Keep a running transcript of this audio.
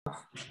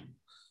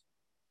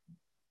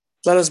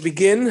Let us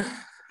begin.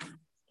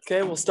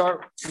 Okay, we'll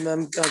start and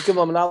then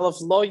Gimel and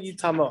Aleph Lo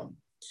Yitama.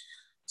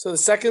 So the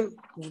second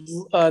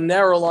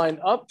narrow line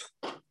up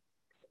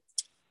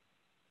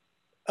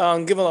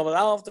on Gimel and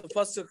Aleph, the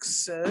pasuk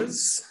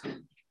says,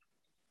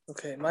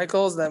 "Okay,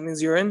 Michael, that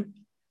means you're in."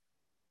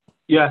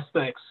 Yes,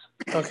 thanks.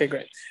 Okay,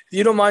 great. If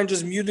you don't mind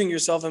just muting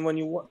yourself, and when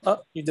you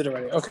you did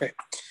already. Okay.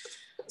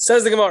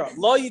 Says the Gemara,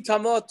 Lo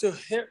Yitama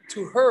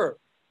to her,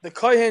 the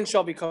kohen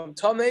shall become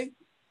tamei.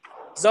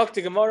 Zok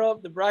the Gemara,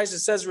 the Brisa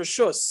says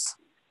Rishus.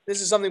 This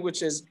is something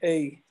which is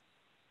a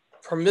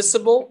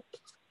permissible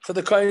for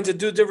the kohen to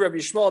do. Rabbi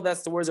Shmuel,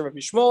 that's the words of Rabbi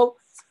Shmuel.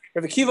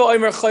 Rabbi Kiva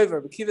Omer Chayver.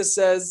 Rabbi Kiva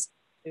says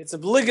it's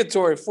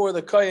obligatory for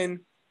the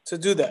kohen to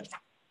do that.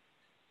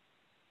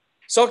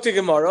 Zok the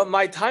Gemara,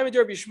 my time with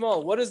Rabbi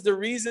Shmuel. What is the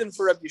reason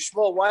for Rabbi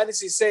Shmuel? Why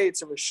does he say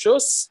it's a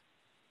Rishus?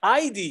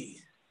 Aidi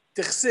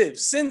Tichsiv,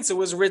 since it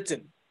was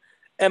written,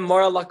 and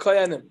Mara la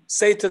koyanim,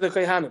 say to the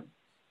kohanim.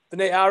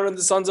 Bnei Aaron,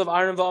 the sons of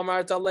Aaron,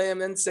 v'amar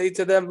taleim, and say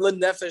to them,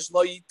 "L'nefesh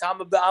lo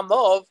yitama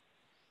be'amav,"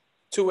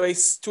 to a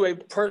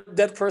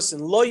dead person.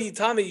 Lo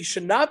yitama, you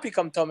should not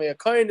become tamei. A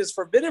kohen is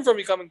forbidden from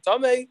becoming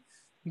tamei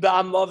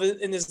be'amav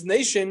in his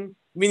nation,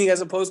 meaning as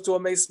opposed to a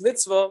meis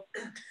mitzvah.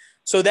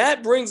 So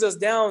that brings us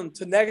down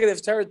to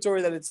negative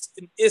territory that it's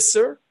an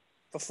isser.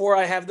 Before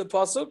I have the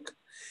pasuk,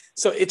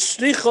 so it's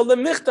shlicha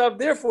lemichtav.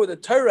 Therefore, the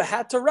Torah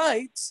had to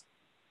write.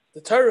 The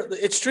Torah,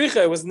 it's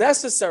shlicha, it was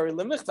necessary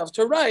lemichtav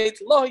to write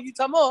lo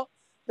yitama,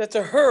 that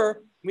to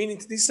her, meaning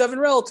to these 7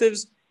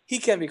 relatives, he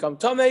can become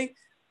tamei.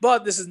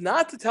 But this is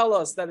not to tell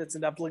us that it's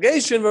an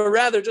obligation, but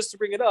rather just to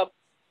bring it up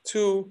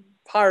to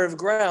par of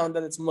ground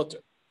that it's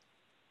mutter.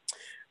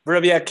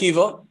 Rabbi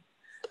Akiva,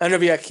 and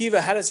Rabbi Akiva,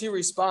 how does he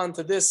respond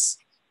to this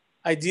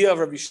idea of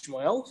Rabbi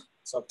Shmuel?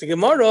 So to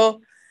Gemara,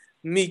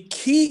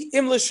 Miki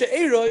im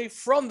l'she'eroi,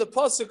 from the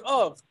pasuk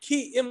of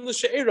Ki im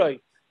l'she'eroi,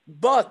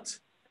 but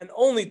and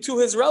only to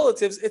his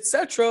relatives,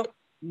 etc.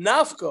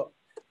 Nafka.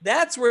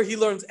 That's where he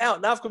learns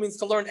out. Nafka means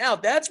to learn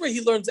out. That's where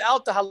he learns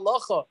out the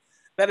halacha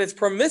that it's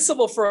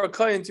permissible for a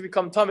kohen to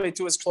become tamei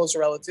to his close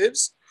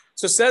relatives.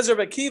 So says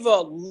Rabbi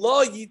Akiva,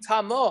 lo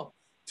yitama,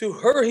 to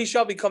her he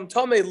shall become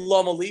tamei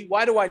lomali.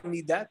 Why do I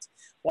need that?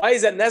 Why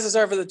is that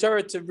necessary for the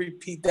Torah to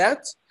repeat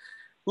that?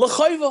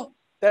 L'chayva,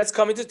 that's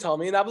coming to tell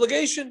me an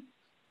obligation.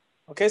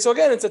 Okay, so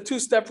again, it's a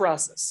 2-step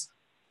process.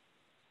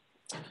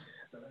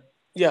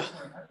 Yeah.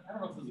 I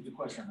don't know if this is a good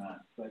question or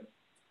not, but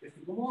if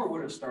the Gemara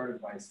would have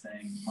started by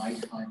saying my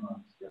time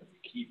of Rabbi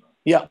Akiva,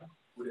 yeah,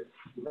 would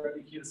Rabbi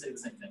Akiva say the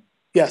same thing?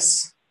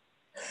 Yes,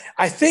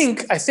 I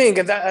think,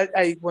 and that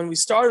I when we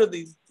started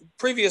the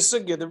previous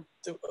sugya,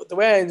 the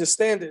way I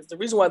understand it, the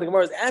reason why the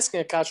Gemara is asking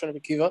a kasha on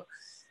Rabbi Akiva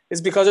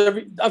is because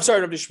Rabbi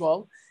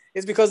Shmuel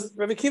is because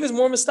Rabbi Akiva is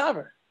more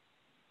mistaver.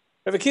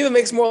 Rabbi Akiva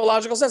makes more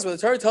logical sense. When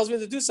the Torah tells me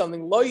to do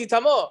something, lo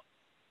yitama,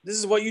 this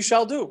is what you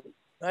shall do,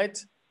 right?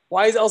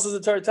 Why else is the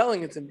Torah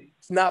telling it to me?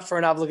 It's not for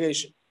an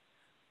obligation.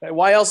 Right?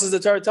 Why else is the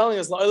Torah telling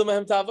us,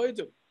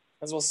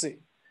 as we'll see?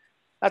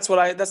 That's the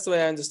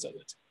way I understood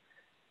it.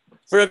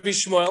 For Rabbi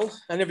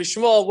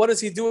Shmuel, what does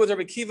he do with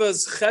Rabbi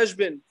Akiva's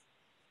cheshbin?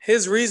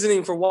 His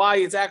reasoning for why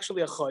it's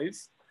actually a chayv.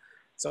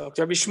 So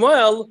Rabbi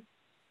Shmuel,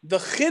 the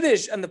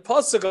chiddush and the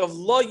pasuk of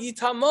lo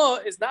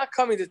yitama is not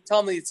coming to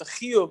tell me it's a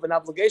chiyuv, an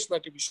obligation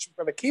like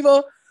Rabbi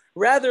Akiva.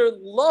 Rather,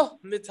 lo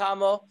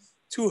mitama,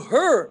 to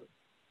her,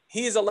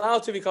 he is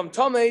allowed to become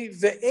tamei.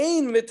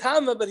 Ve'ein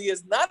mitama, but he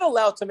is not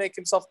allowed to make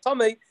himself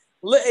tamei.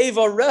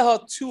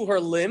 Le'evareha, to her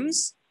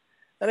limbs.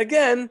 And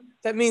again,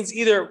 that means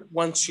either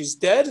once she's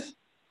dead,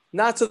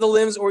 not to the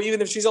limbs, or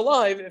even if she's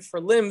alive, if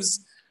her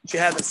limbs, she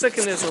had a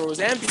sickness or was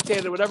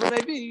amputated, or whatever it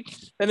may be,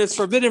 then it's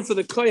forbidden for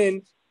the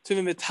kohen to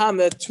be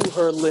mitama to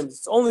her limbs.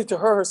 It's only to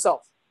her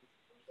herself.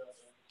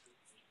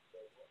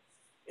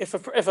 If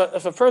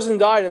a person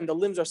died and the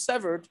limbs are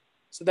severed,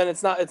 so then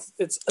it's not.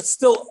 It's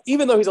still,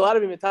 even though he's allowed to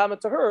be mitama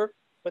to her,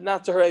 but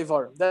not to her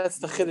evarim. That's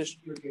the chiddush.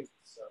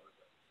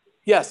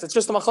 Yes, it's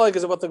just the machalik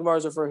is what the Gemara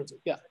is referring to.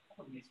 Yeah.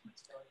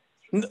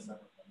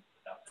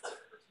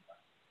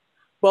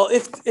 Well,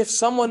 if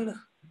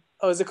someone,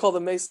 is it called a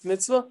meis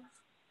mitzvah?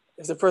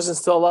 If the person's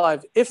still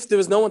alive, if there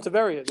was no one to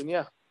bury it, then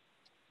yeah,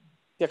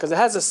 because it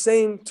has the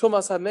same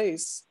tumas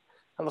hameis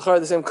and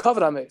the same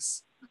kavod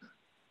hameis.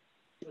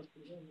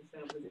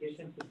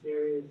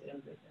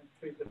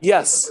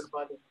 Yes.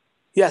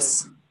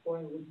 Yes.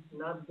 Would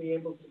not be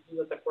able to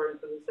do it according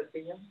to this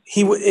opinion.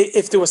 He would,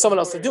 if there was someone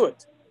else to do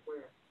it.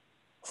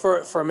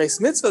 For a meis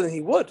mitzvah, then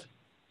he would.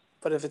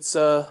 But if it's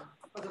the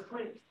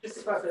point is,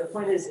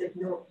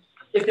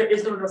 if there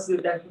is no one else to do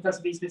it, that has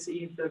to be mitzvah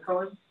even for the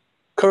kohen.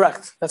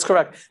 Correct. That's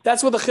correct.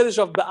 That's what the chiddush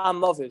of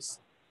Ba'amav is.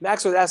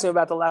 Max was asking me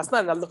about the last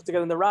night, and I looked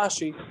again in the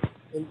Rashi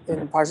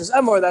in Parshas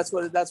Emor. That's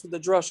what the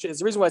drush is.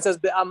 The reason why it says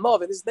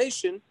Ba'amav in his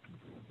nation,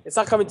 it's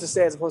not coming to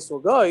say as opposed to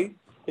a guy.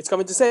 It's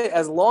coming to say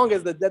as long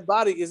as the dead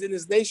body is in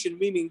his nation,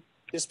 meaning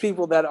there's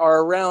people that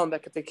are around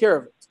that can take care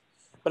of it.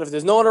 But if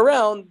there's no one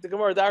around, the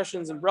Gemara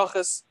Darshans and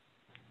Brachas,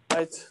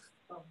 right?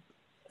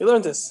 You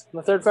learned this in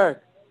the 3rd parak.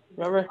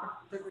 Remember?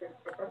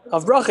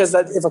 Of Brachas,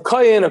 that if a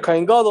Kohen, a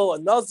Kohen Gadol, a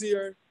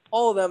Nazir,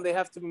 all of them, they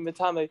have to be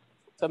mitame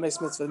to meis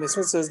mitzvah. Meis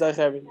mitzvah is daich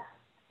everything.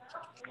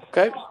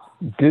 Okay?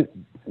 Do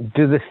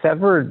the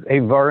severed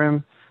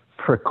Avarim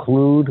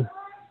preclude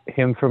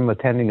him from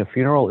attending a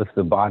funeral if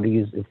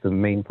the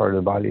main part of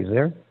the body is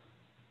there?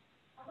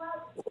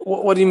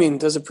 What do you mean?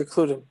 Does it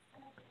preclude him?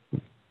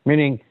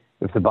 Meaning,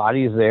 if the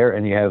body is there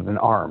and you have an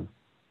arm.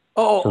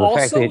 Oh, so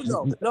also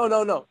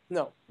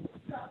no.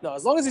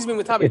 As long as he's been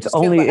with Tommy, it's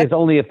only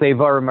if the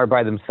Avarim are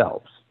by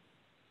themselves.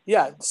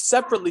 Yeah,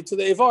 separately to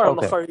the Avarim,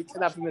 Okay. he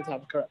cannot be with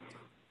Tommy. Correct.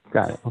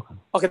 Got it.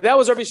 Okay, that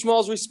was Rabbi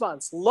Shmuel's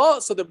response.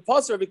 So the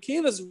pasuk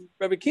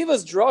Rabbi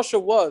Kiva's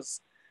drasha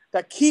was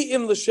that ki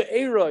im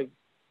l'she'eroi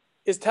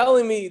is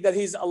telling me that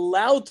he's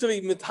allowed to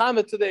be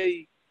mitame to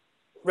the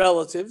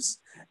relatives,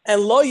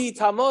 and lo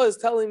yitama is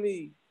telling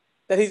me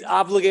that he's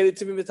obligated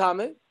to be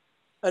mitame.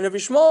 And Rabbi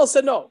Shmuel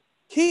said no.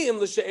 Ki im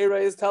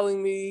l'she'eroi is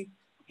telling me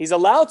he's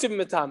allowed to be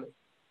mitame.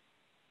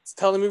 It's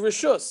telling me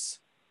rishus.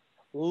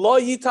 Lo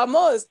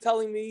yitama is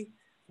telling me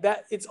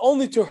that it's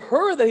only to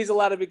her that he's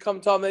allowed to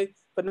become tameh,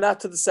 but not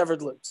to the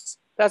severed limbs.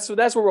 That's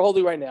what we're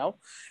holding right now.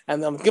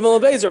 And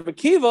Gimel Beis,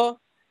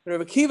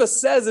 Rabbi Kiva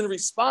says in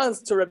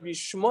response to Rabbi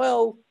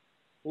Shmuel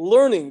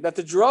learning that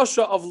the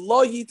drasha of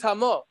Lo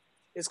Yitama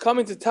is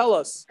coming to tell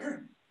us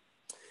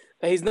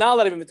that he's not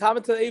allowed to be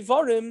mitama to the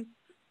Avarim.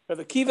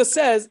 Rabbi Kiva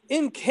says,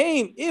 "In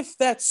Cain, if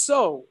that's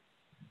so,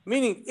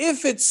 meaning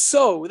if it's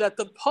so that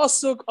the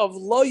pasuk of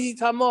Lo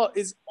Yitama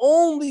is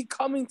only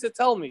coming to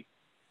tell me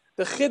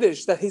the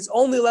chiddush that he's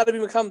only allowed to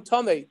become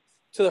tamei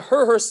to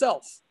her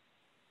herself,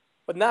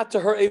 but not to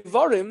her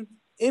Avarim,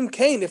 im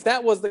Cain, if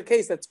that was the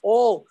case, that's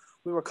all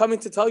we were coming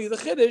to tell you the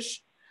chiddush,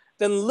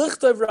 then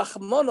lichtav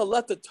rachmana,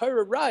 let the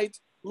Torah write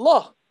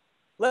la,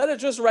 let it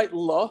just write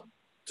la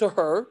to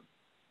her,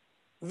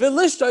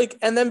 vilishtaik,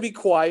 and then be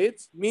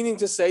quiet, meaning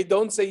to say,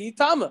 don't say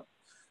yitama,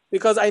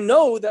 because I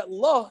know that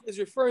la is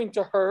referring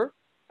to her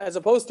as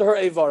opposed to her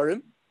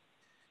Avarim,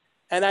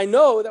 and I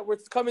know that we're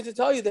coming to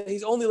tell you that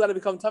he's only allowed to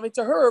become tummy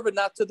to her, but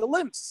not to the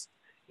limbs.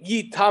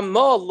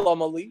 Yitama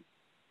lamali.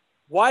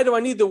 Why do I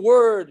need the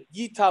word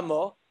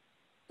yitama?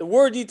 The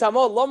word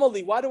yitama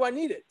lamali, why do I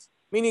need it?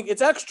 Meaning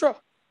it's extra.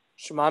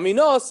 Shema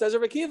Mina, says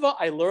Rabbi Kiva,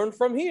 I learned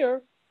from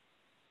here.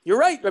 You're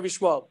right, Rabbi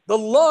Shmuel. The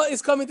law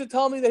is coming to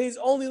tell me that he's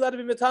only allowed to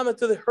be mitama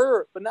to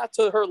her, but not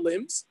to her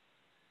limbs.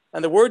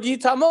 And the word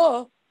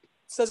yitama,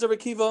 says Rabbi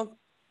Kiva,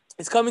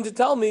 is coming to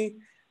tell me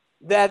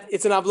that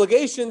it's an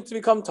obligation to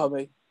become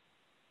tamei.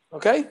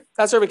 Okay?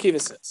 That's what Rabbi Kiva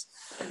says.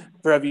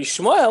 Rabbi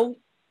Shmuel,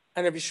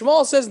 and Rabbi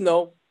Shmuel says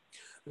no.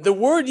 The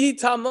word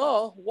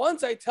yitama,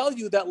 once I tell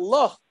you that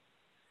la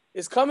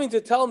is coming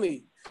to tell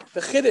me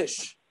the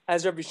chiddush,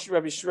 as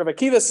Rabbi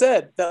Kiva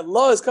said, that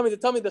la is coming to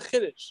tell me the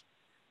chiddush,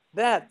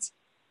 that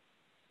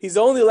he's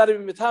only allowed to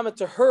be mitama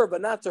to her,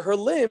 but not to her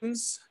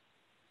limbs.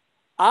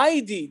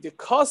 ID, the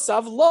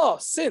kosav law,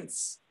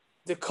 since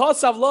the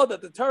kosav law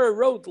that the Torah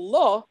wrote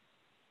law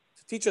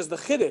to teach us the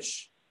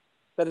chiddush,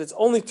 that it's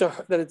only to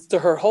her, that it's to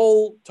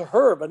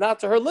her, but not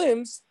to her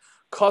limbs.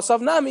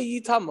 Kosav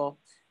nami yitama.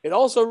 It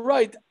also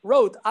wrote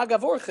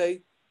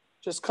agavorche,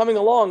 just coming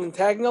along and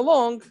tagging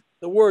along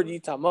the word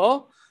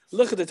yitama.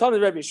 Look at the Tana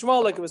of Rabbi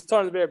Shmuel, like it was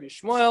Tana of Rabbi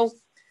Shmuel.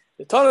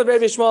 The Tana of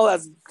Rabbi Shmuel,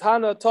 as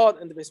Tana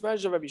taught in the Beis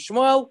Medrash of Rabbi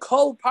Shmuel,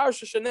 kol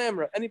parsha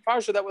shenamra, any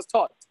parsha that was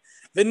taught,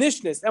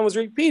 v'nishnis, and was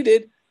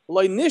repeated,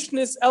 lo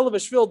nishnis el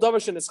b'shvil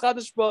davar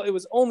sheneschadish ba. It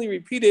was only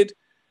repeated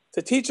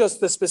to teach us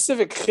the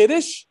specific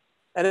chiddush.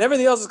 And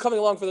everything else is coming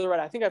along for the right.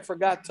 I think I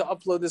forgot to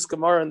upload this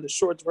Gemara in the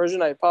short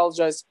version. I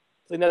apologize.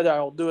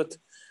 I'll do it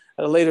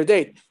at a later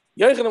date.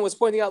 Yochanan was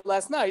pointing out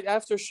last night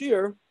after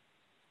Shir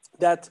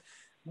that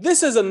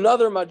this is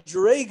another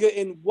madrega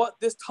in what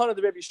this Tana of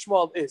the Rabbi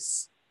Shmuel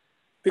is.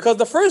 Because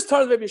the first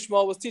Tana of the Rabbi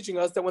Shmuel was teaching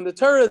us that when the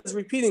Torah is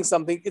repeating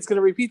something, it's going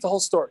to repeat the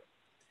whole story.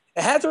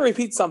 It had to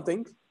repeat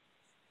something,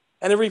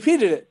 and it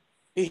repeated it.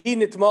 Vihi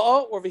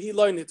nitma'a or vihi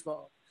lo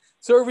nitma'a.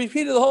 So it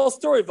repeated the whole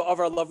story of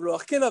our love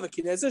ruach kina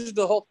v'kina. This is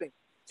the whole thing.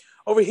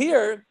 Over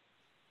here,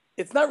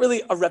 it's not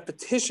really a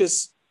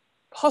repetitious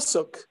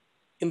pasuk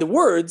in the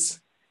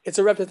words. It's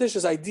a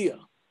repetitious idea.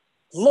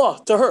 Law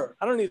to her.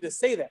 I don't need to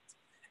say that.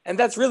 And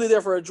that's really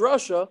there for a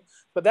drasha,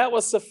 but that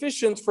was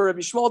sufficient for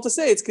Rabbi Shmuel to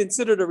say it's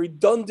considered a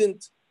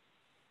redundant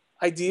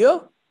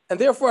idea, and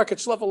therefore I could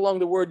schlep along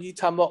the word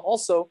yitama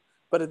also,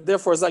 but it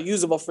therefore is not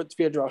usable for it to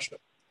be a drasha.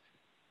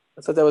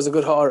 I thought that was a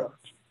good ha'ara.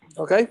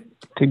 Okay?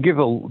 To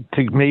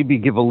maybe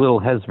give a little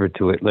hezbollah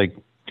to it, like,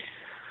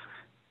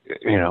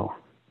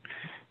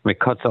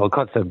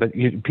 kutza, but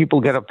people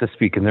get up to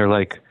speak and they're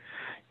like,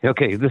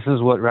 okay, this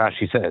is what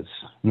Rashi says.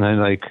 And then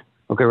like,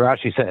 okay,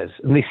 Rashi says.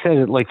 And they said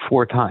it like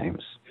 4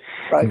 times.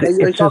 Right. Are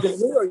you talking to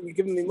me or are you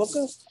giving me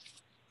mukas?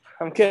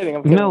 I'm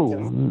kidding. No.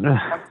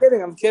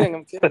 I'm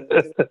kidding.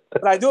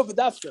 But I do it with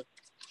dafka.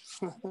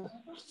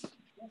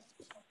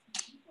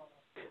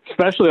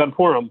 Especially on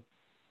Purim.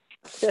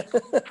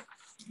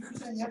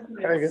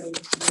 Very good.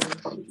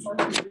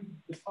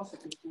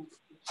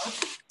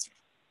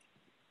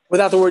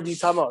 Without the word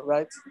yitama,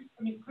 right?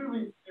 I mean,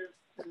 clearly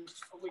there's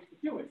a way to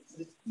do it.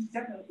 But it's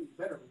definitely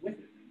better with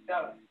it than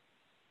without it.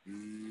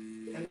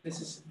 And this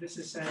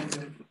is saying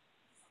that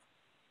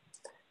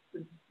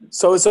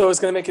So it's going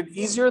to make it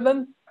easier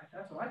then?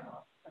 That's what I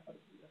thought. I thought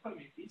it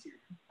made it easier,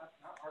 not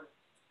harder.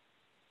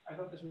 I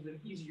thought this was an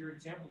easier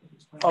example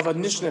Of a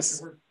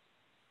nishness.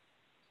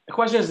 The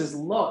question is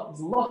law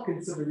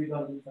considered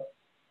redundant?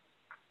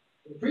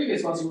 The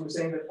previous ones, you were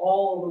saying that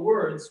all the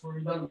words were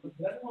redundant. But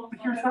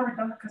here it's not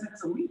redundant because it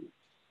has a lead.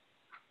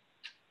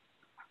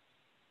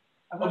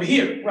 Over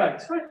here,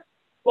 right.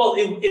 Well,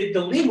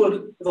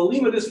 the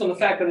limud is from the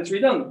fact that it's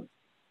redundant.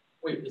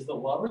 Wait, is the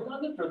law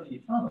redundant or the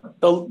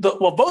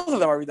Yitama? Well, both of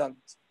them are redundant.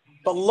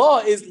 But law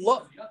is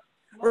law.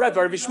 Right,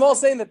 but Rabbi Shmuel is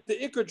saying that the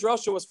Iker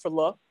Drasha was for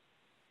law.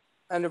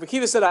 And Rabbi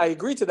Kiva said, I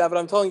agree to that, but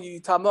I'm telling you,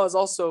 Yitama is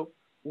also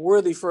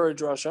worthy for a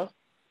drasha.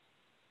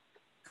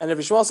 And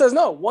Rabbi Shmuel says,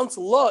 no, once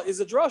law is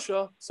a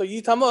drasha, so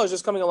Yitama is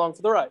just coming along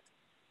for the ride.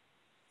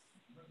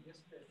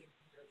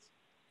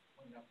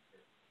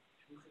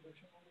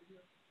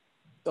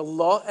 The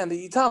law and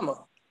the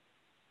Yitama.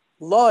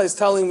 Law is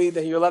telling me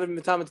that you're allowed to be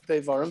Mitama to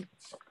Devarim.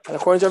 And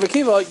according to Rabbi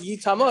Kiva,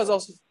 Yitama is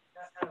also...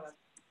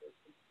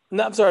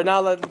 No, I'm sorry,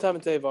 not allowed to be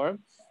Mitama to Devarim.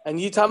 And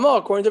Yitama,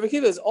 according to Rabbi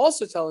Kiva, is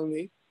also telling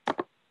me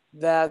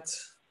that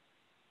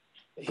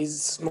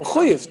he's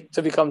mechuyev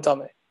to become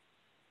tamei.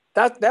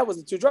 That was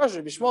the two drashas.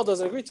 Rabbi Shmuel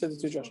doesn't agree to the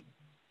two drashas.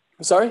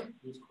 I'm sorry?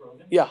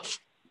 Yeah.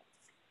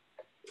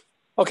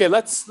 Okay,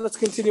 let's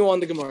continue on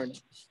the Gemara now.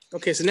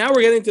 Okay, so now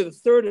we're getting to the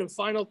third and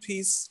final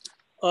piece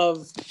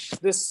of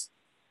this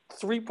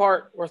three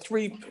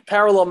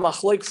parallel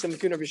machlokes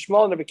between Rabbi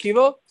Shmuel and Rabbi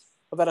Kiva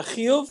about a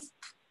chiyuv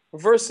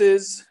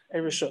versus a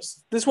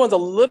rishus. This one's a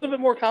little bit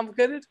more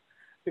complicated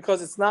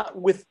because it's not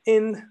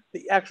within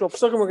the actual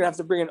psukim. We're going to have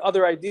to bring in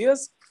other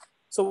ideas.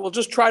 So we'll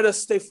just try to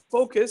stay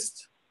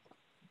focused.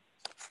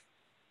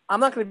 I'm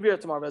not going to be here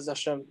tomorrow, Bez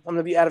Hashem. I'm going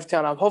to be out of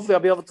town. Hopefully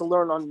I'll be able to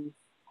learn on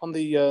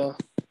the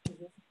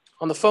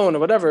phone or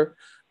whatever.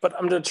 But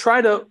I'm going to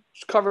try to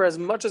cover as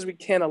much as we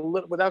can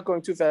without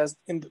going too fast.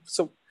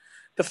 So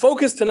the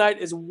focus tonight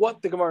is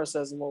what the Gemara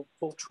says, and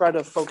we'll try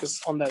to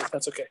focus on that if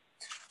that's okay.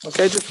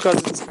 Okay, just because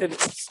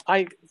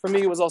for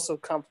me it was also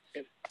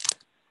complicated.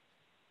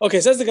 Okay,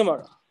 says the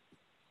Gemara.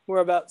 We're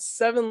about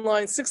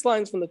 6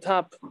 lines from the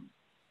top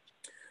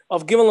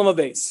of Gimel Lama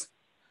Beis.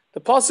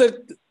 The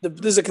pasuk,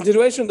 there's a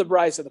continuation of the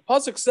Brisa. The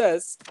pasuk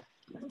says,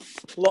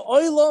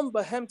 "La'olam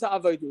bahem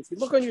ta'avaydu." If you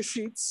look on your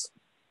sheets,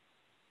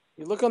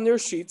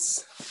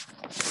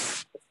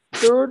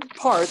 third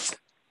part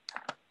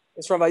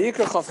is from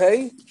Vayikra Chaf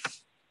Hei,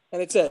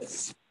 and it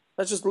says,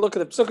 let's just look at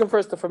the psukim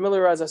first to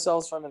familiarize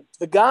ourselves for a minute.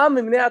 V'gam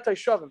mimnei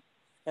atayishavim,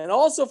 and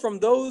also from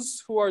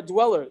those who are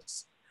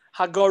dwellers,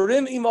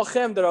 Hagorim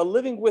imachem, that are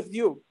living with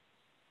you,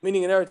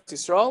 meaning in Eretz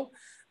Yisrael,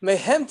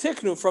 mehem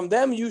tiknu, from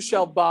them you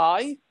shall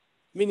buy,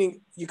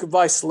 meaning you could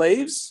buy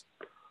slaves,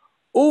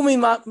 umi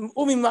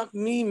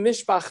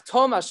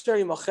mishpachtom asher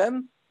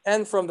imachem,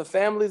 and from the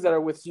families that are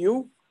with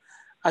you,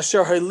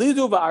 asher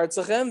halidu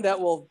ba'artzachem,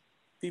 that will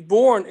be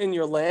born in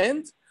your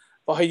land,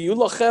 v'hayu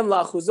lachem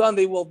la'achuzan,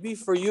 they will be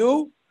for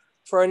you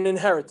for an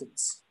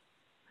inheritance.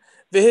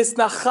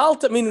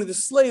 V'hisnachalta, meaning the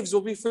slaves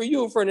will be for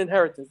you for an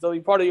inheritance. They'll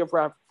be part of your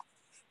property.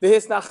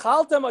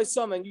 V'hisnachalta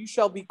ma'isam, and you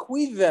shall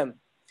bequeath them,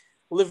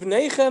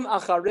 livneichem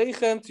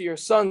achareichem, to your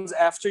sons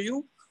after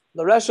you,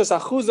 l'reshas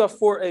achuza,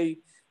 for a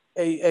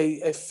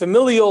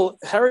familial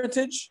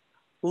heritage,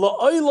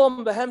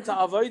 la'olam behem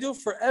ta'avaydu,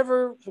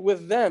 forever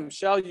with them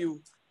shall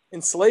you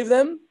enslave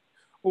them,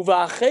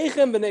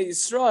 uva'acheichem b'nei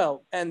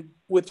Yisrael, and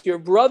with your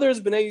brothers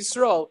b'nei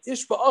Yisrael,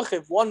 ish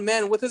ba'achiv, one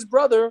man with his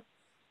brother,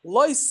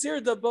 loy sir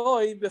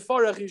daboy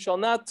befarach, you shall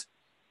not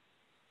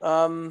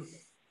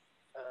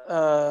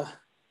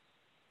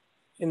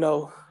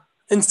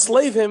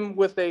enslave him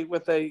with heavy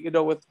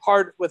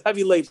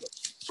labor.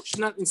 You should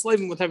not enslave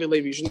him with heavy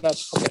labor. You should not.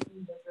 Okay.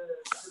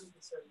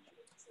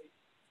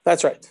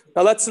 That's right.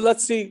 Now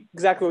let's see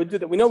exactly what we do.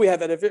 That we know we have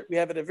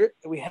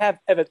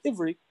Evet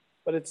Ivri,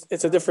 but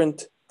it's a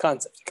different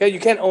concept. Okay, you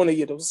can't own a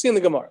yid. We'll see in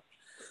the Gemara.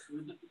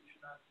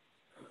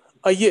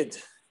 A yid,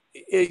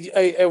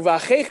 a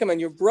v'achechem, and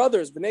your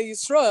brothers b'nei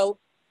Yisrael,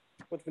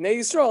 with b'nei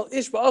Yisrael,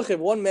 ish ba'achiv,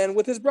 one man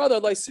with his brother,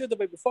 like sir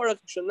dabei b'farach,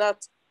 you should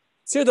not.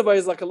 Sir dabei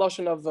is like a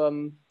lashon of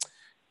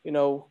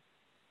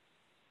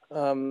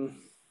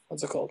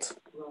what's it called?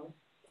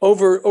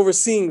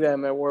 Overseeing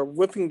them or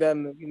whipping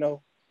them,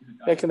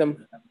 making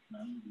them.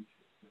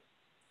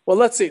 Well,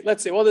 let's see.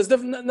 Well, there's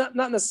different, not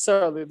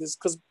necessarily this,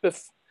 because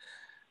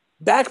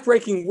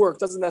backbreaking work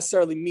doesn't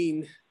necessarily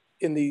mean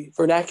in the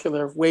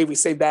vernacular way we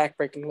say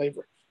backbreaking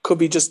labor. Could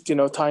be just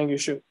tying your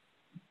shoe.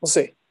 We'll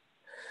see.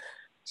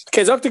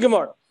 Okay, Zok to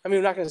Gemara. I mean,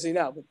 we're not going to see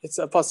now, but it's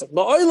a pasuk.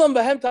 La'olam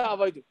bahem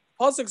ta'avaydu.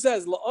 Pasuk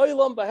says,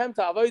 La'olam bahem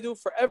ta'avaydu,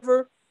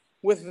 forever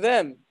with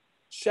them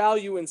shall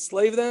you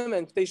enslave them,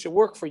 and they should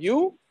work for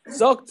you.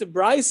 Zok to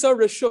Braisa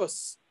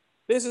Rishus.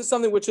 This is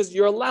something which is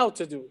you're allowed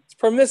to do. It's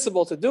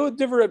permissible to do.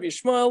 Divrei Rabbi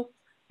Shmuel.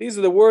 These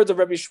are the words of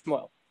Rabbi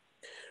Shmuel.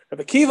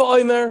 Rabbi Kiva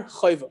Omer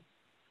Chayva.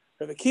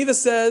 Rabbi Kiva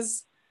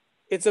says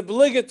it's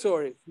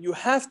obligatory. You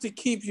have to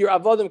keep your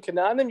avodim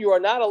kananim. You are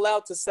not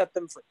allowed to set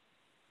them free.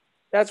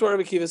 That's what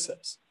Rabbi Kiva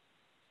says.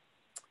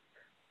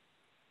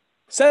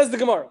 Says the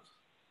Gemara.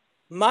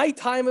 My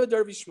time of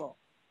Rabbi Shmuel.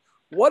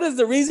 What is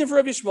the reason for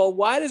Rabbi Shmuel?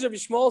 Why does Rabbi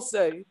Shmuel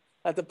say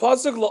that the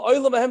pasuk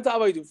la'olam behem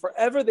ta'avaydu,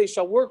 forever they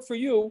shall work for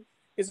you,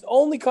 is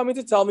only coming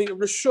to tell me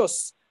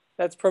reshus,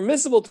 that's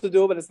permissible to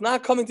do, but it's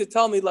not coming to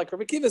tell me, like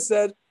Rabbi Kiva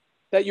said,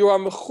 that you are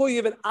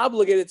mechuyev and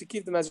obligated to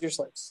keep them as your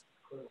slaves.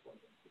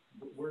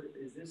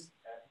 Is this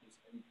at just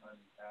any time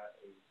at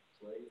a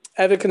slave?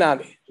 Eved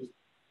Kanani.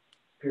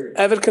 Period.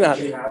 Eved Kanani.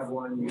 If you have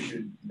one, you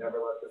should never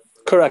let them.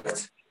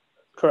 Correct.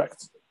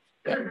 Correct.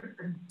 Yeah.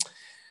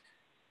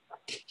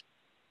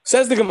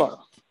 Says the Gemara.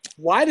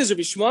 Why does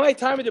Rabbi Shmuel? My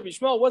time with Rabbi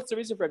Shmuel. What's the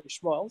reason for Rabbi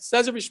Shmuel?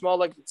 Says Rabbi Shmuel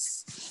like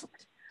this.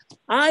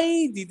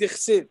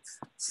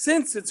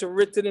 Since it's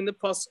written in the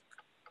pasuk.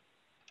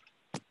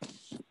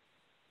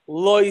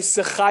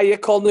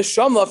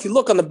 If you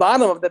look on the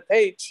bottom of the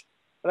page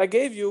that I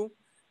gave you,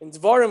 in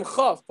Dvarim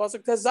Chav,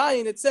 pasuk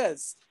Tazayin, it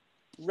says,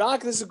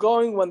 Rak, this is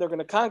going when they're going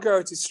to conquer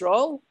Eretz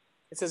Yisrael.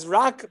 It says,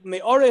 Rak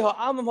me'orei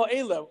ha'amim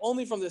ha'elev,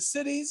 only from the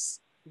cities,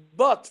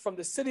 but from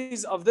the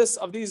cities of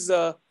these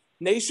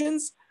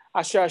nations,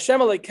 Asher Hashem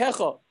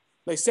aleikecha,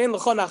 le'sein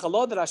l'cha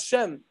nachalot, that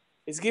Hashem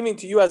is giving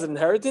to you as an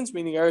inheritance,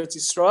 meaning Eretz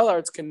Yisrael,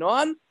 Eretz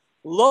Canaan,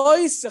 lo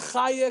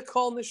yisechaye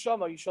kol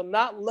neshama, you shall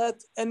not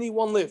let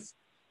anyone live.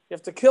 You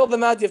have to kill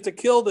them out. You have to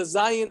kill the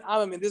Zion Am.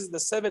 I mean, this is the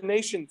 7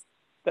 nations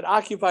that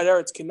occupied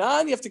Eretz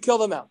Canaan. You have to kill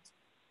them out.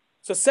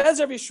 So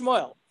says Rabbi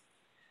Shmuel.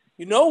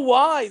 You know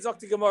why,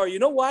 Zakti Gemara? You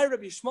know why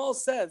Rabbi Shmuel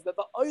says that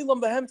the Olam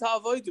Behem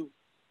Ta'avodu,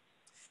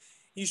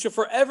 you should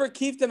forever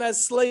keep them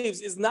as slaves,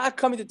 is not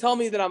coming to tell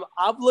me that I'm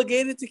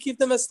obligated to keep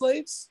them as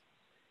slaves?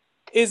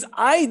 Is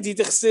I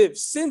dichsiv,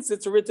 since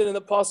it's written in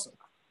the pasuk,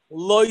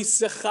 Lo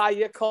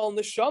yisechaye kol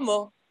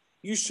neshama,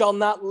 you shall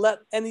not let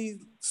any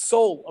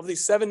soul of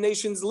these 7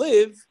 nations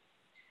live.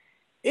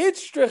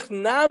 It's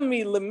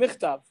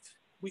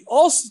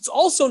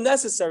also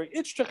necessary.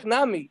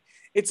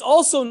 It's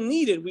also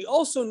needed. We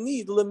also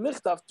need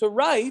lemichtav to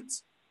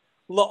write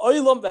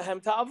la'olam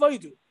behem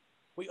ta'avaydu.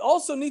 We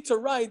also need to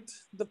write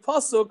the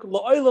pasuk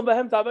la'olam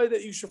behem ta'avaydu,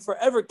 that you should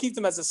forever keep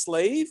them as a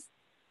slave.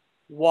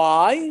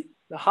 Why?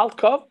 The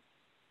halkav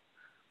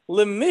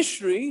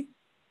lemishri,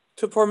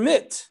 to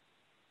permit.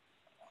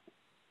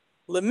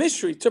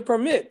 Lemishri, to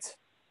permit.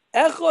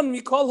 Echon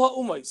mikol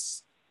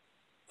ha'umais,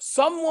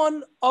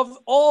 someone of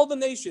all the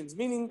nations,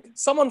 meaning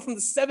someone from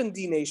the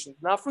 70 nations,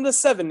 not from the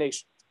 7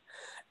 nations.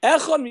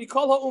 Echon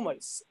mikol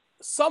ha'umais,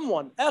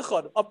 someone,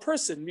 echad, a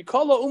person,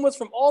 mikol ha'umais,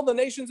 from all the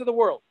nations of the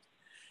world.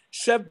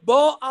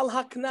 Sheba al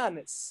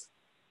haknanis,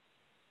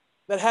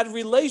 that had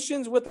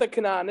relations with the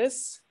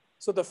Canaanis.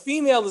 So the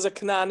female is a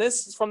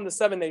Canaanis from the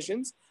 7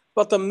 nations,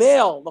 but the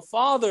male, the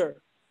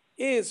father,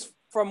 is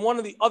from one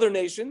of the other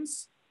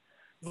nations.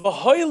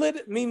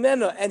 V'hoylid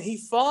mimena, and he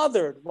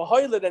fathered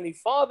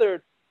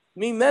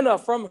mimena,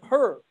 from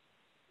her,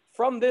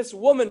 from this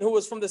woman who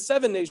was from the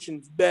 7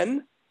 nations,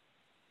 ben,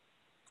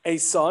 a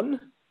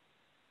son.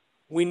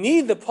 We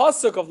need the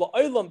pasuk of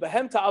la'olam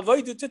behem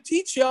ta'avaydu to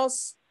teach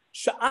us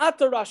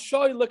she'ata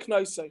rashay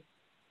l'knoisay,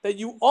 that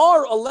you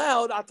are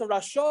allowed, ata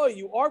rashay,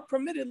 you are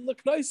permitted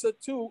l'knoisay,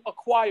 to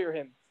acquire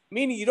him,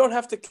 meaning you don't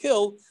have to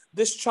kill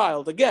this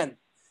child. Again,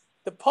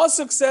 the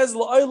pasuk says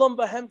la'olam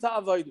behem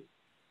ta'avaydu.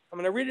 I'm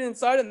going to read it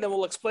inside and then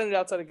we'll explain it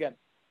outside again.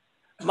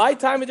 My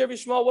time with Rabbi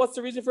Shmuel, what's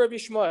the reason for Rabbi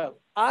Shmuel?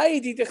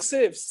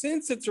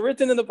 Since it's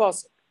written in the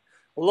pasuk,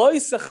 Lo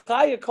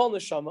yisechaye kol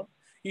neshama,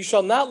 you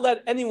shall not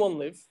let anyone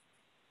live,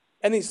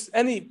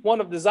 any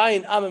one of the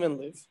Zion Amim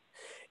live.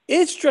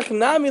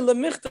 Itztrichnami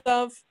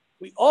lemichtav,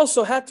 we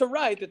also had to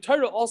write, the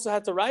Torah also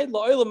had to write,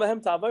 La'olam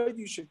behem ta'avaydu,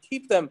 you should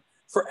keep them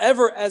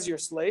forever as your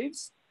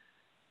slaves.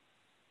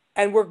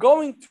 And we're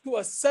going to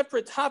a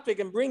separate topic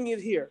and bringing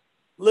it here.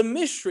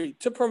 Lemishri,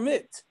 to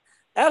permit.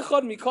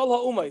 Echad mikol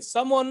ha'umay,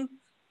 someone,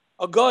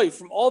 a guy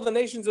from all the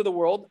nations of the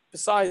world,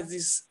 besides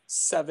these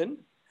 7,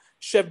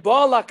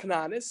 Sheba la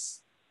Knanis,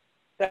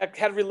 that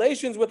had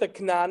relations with a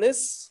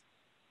Knanis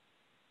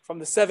from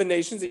the 7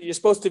 nations that you're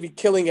supposed to be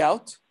killing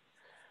out.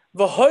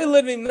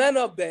 V'hoyled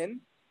mimena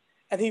ben,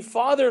 and he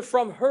fathered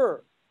from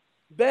her,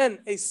 ben,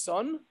 a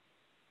son.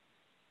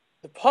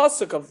 The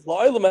pasuk of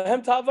la'olam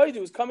behem ta'avaydu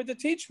is coming to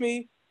teach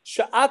me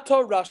she'ata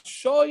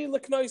rashoy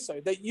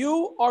l'knoisay, that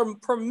you are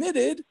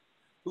permitted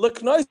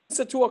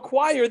l'knoisay, to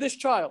acquire this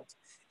child.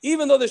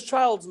 Even though this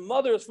child's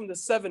mother is from the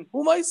 7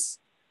 umais,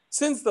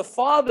 since the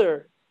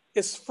father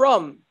is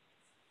from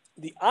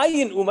the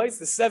ayin umais,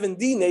 the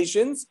 7D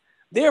nations,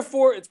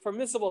 therefore it's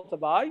permissible to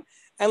buy.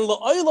 And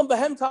la'olam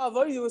behem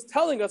ta'avaydu is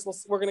telling us,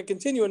 we're going to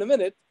continue in a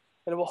minute,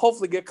 and it will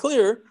hopefully get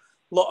clear,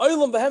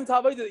 la'olam behem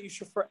ta'avaydu, that you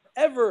should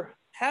forever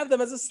have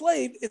them as a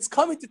slave. It's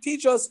coming to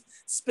teach us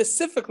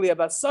specifically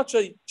about such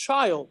a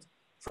child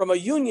from a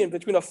union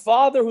between a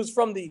father who's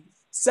from the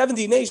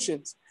 70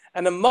 nations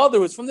and a mother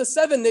who's from the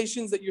 7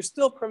 nations, that you're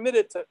still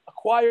permitted to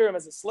acquire him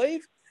as a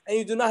slave, and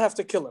you do not have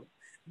to kill him.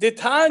 The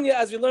Tanya,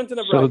 as we learned in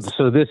the Brayz.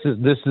 So this is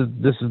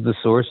the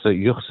source that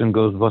Yuchsin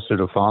goes buster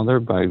the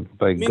father by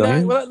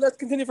gun. Well, let's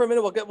continue for a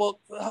minute. We'll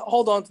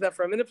hold on to that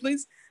for a minute,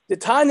 please. The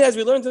Tanya, as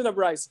we learned in the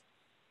Brayz.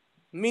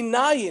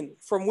 Minayin,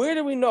 from where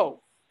do we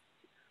know?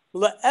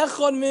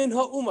 La'echon min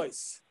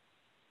ha'umais,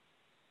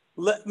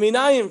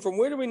 Minayim, from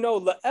where do we know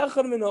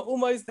le'echad min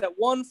ha'umayis, that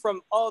one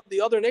from all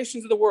the other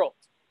nations of the world,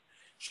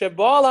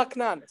 shebal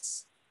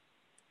haknanis,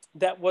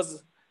 that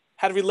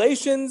had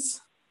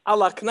relations al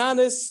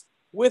haknanis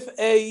with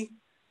a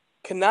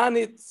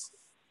Canaanite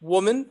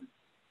woman,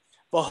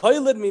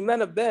 v'hoyled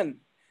mimena ben,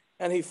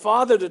 and he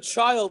fathered a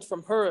child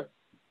from her,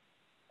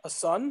 a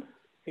son.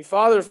 He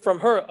fathered from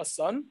her a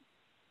son.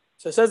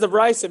 So it says the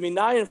Brisa,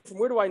 Minayin, from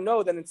where do I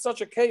know that in such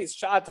a case,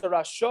 that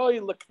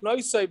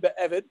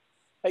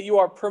you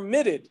are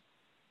permitted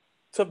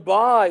to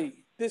buy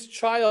this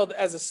child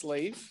as a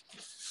slave?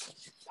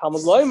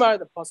 Talmud Loimar,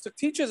 the pasuk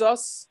teaches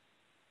us,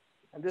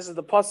 and this is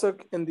the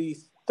pasuk in the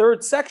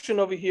third section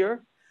over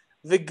here,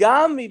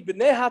 V'gam mi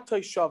bnei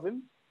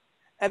ha'toishavim,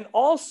 and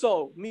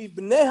also mi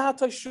bnei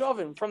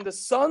ha'toishavim, from the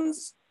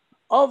sons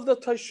of the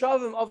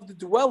toishavim, of the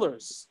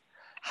dwellers,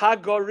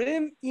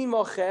 Hagarim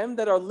imochem,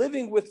 that are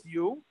living with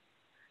you,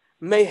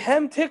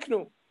 Mehem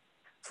tiknu,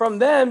 from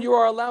them you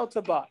are allowed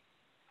to buy.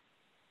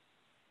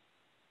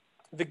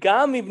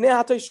 V'gam ibnei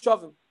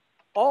ha'toishavim,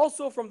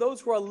 also from those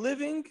who are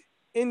living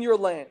in your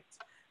land.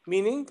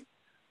 Meaning,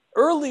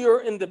 earlier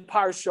in the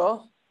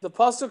parsha, the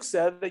pasuk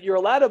said that you're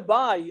allowed to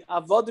buy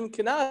avodim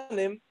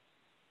Canaanim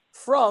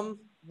from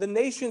the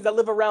nations that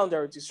live around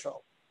Eretz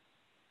Yisrael.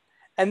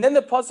 And then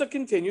the pasuk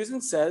continues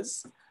and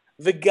says,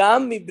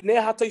 V'gam ibnei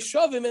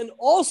ha'toishavim, and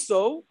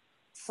also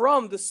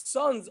from the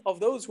sons of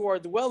those who are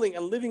dwelling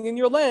and living in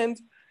your land,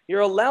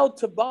 you're allowed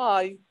to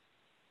buy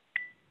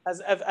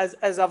as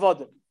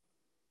avodim,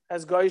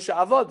 as goyisha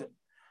avodim.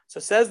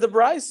 So says the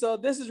Brisa,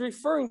 this is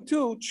referring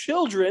to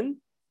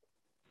children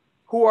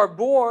who are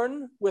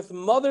born with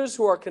mothers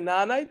who are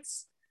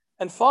Canaanites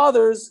and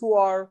fathers who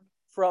are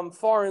from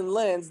foreign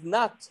lands,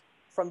 not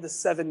from the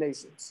 7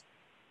 nations.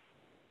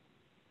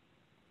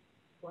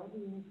 Why do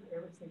you need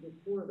everything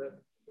before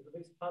that? Because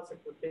this pasuk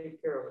would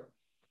take care of it.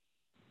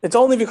 It's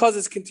only because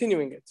it's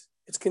continuing it.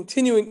 It's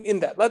continuing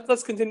in that.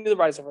 Let's continue the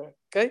Brisa for a minute,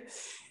 okay?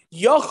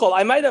 Yachol,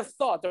 I might have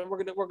thought, and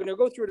we're gonna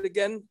go through it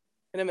again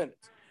in a minute.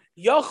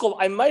 Yachol,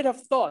 I might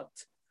have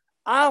thought,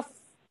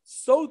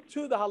 so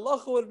too the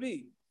halacha would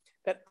be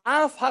that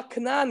af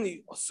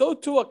ha-Kanani, so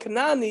too a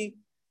Kanani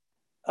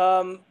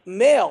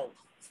male,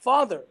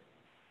 father,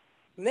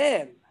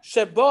 man,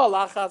 shebal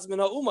achaz min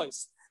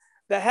ha'umayis,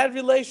 that had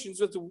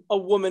relations with a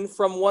woman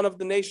from one of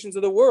the nations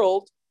of the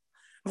world,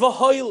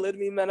 v'hoyled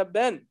mimena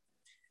ben,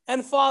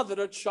 and fathered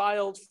a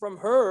child from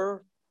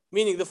her,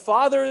 meaning the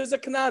father is a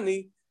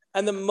Kanani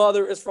and the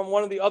mother is from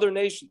one of the other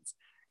nations.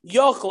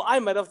 Yochel, I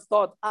might have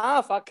thought,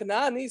 a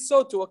Kanani,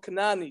 so to a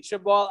Kanani,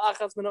 Shabal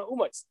Achaz min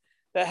ha'umayis,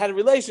 that had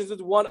relations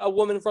with a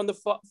woman from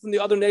the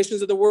other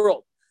nations of the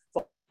world.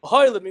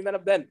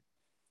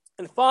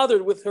 And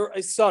fathered with her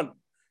a son.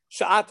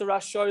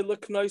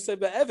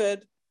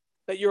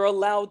 That you're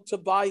allowed to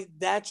buy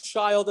that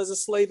child as a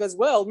slave as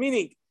well.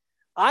 Meaning,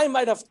 I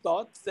might have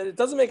thought that it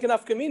doesn't make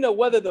enough kamina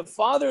whether the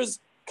father's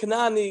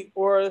Kanani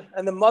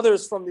and the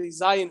mother's from the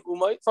Zion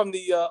Umay, from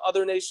the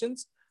other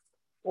nations,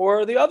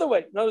 or the other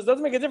way. No, it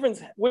doesn't make a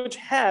difference which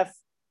half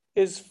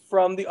is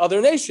from the other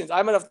nations.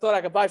 I might have thought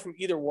I could buy from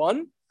either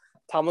one.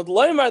 Talmud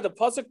Loimar, the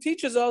pasuk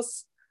teaches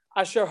us,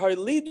 Asher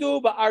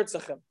ha'lidu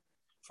ba'artzachem,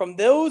 from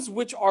those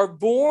which are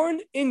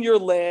born in your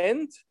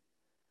land,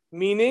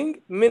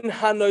 meaning min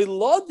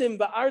hanoilodim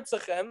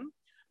ba'artzachem,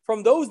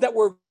 from those that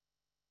were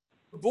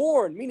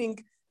born,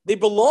 meaning they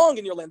belong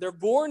in your land. They're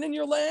born in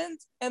your land,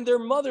 and their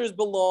mothers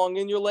belong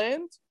in your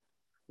land.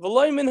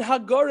 V'loy min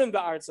hagorim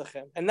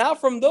ba'artzachem, and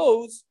not from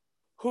those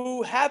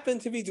who happen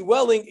to be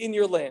dwelling in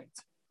your land.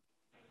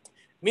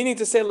 Meaning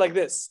to say it like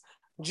this.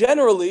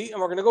 Generally, and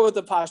we're going to go with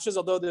the pashtus,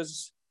 although the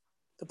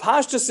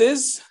pashtus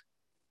is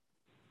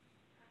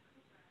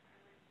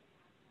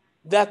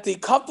that the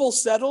couple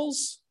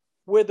settles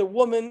where the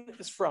woman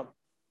is from.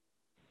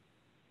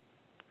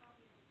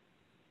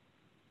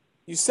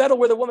 You settle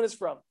where the woman is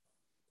from,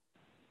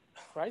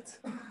 right?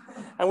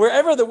 And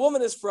wherever the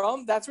woman is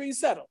from, that's where you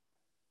settle,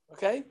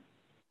 okay?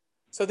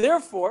 So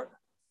therefore,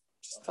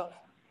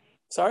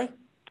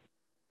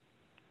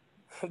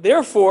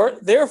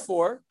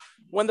 Therefore,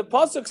 when the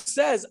pasuk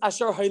says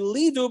Asher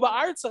ha'lidu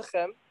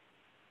ba'artzachem,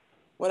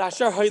 when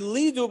Asher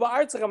ha'lidu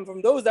ba'artzachem,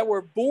 from those that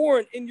were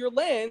born in your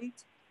land,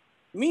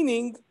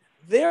 meaning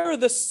they're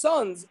the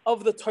sons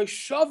of the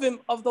Toshavim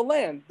of the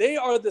land. They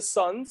are the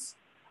sons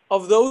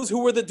of those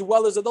who were the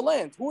dwellers of the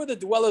land. Who are the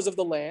dwellers of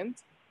the land?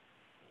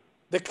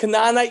 The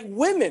Canaanite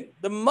women,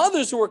 the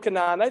mothers who were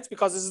Canaanites,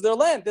 because this is their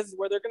land. This is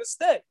where they're going to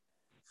stay.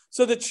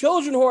 So the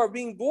children who are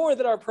being born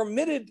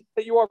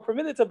that you are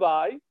permitted to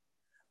buy,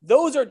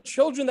 those are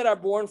children that are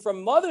born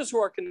from mothers who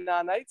are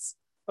Canaanites,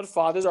 but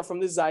fathers are from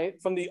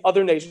the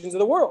other nations of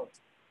the world.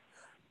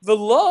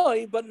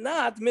 V'loy, but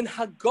not min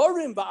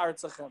hagorim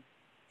ba'artzachem,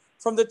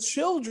 from the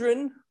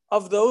children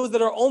of those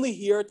that are only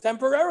here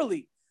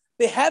temporarily.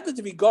 They happen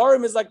to be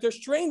garim, is like they're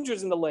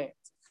strangers in the land.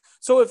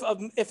 So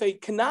if a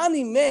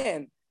Canaanite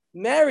man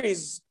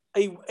marries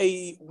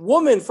a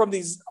woman from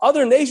these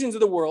other nations of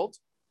the world,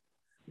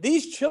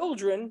 these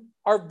children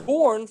are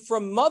born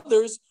from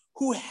mothers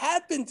who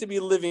happen to be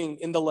living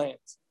in the land.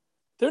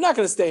 they're not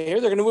going to stay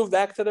here. They're going to move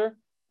back to their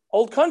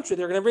old country.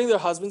 They're going to bring their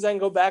husbands and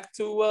go back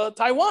to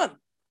Taiwan.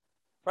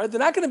 Right? They're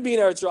not going to be in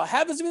Eretz Yisrael. It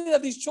happens to be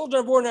that these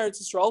children are born in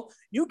Eretz Yisrael.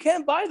 You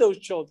can't buy those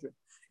children.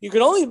 You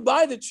can only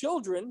buy the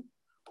children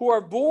who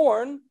are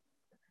born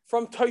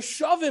from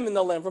Toshavim in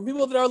the land, from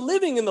people that are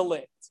living in the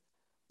land.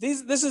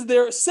 This is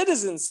their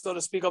citizens, so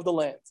to speak, of the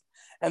land.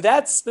 And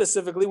that's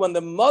specifically when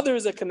the mother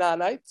is a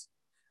Canaanite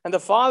and the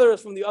father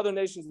is from the other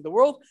nations of the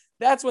world.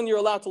 That's when you're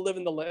allowed to live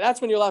in the land.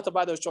 That's when you're allowed to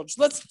buy those children.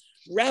 So let's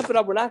wrap it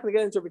up. We're not going to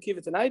get into Rebbe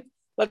Kiva tonight.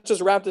 Let's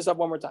just wrap this up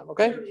one more time,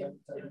 okay?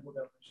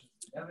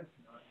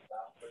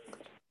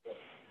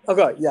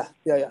 Okay, yeah.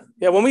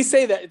 When we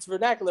say that, it's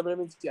vernacular, but it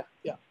means, yeah.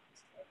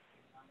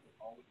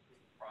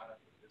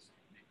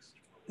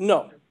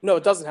 No,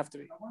 it doesn't have to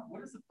be.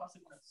 What is the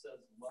pasuk that says,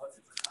 "Love is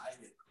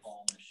chayik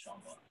kol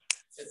neshama"?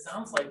 It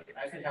sounds like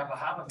I could have a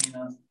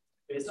havamina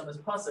based on this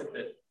pasuk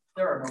that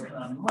there are no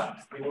Canaanim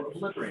left. They were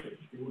obliterated.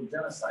 They were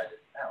genocided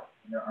out,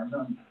 and there are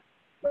none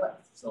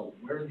left. So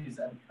where are these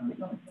Canaanim coming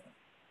from?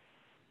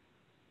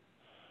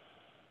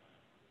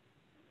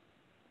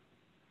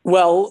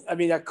 Well, I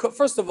mean,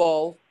 first of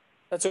all,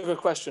 that's a good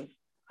question.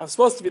 We're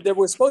supposed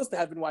to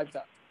have been wiped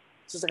out.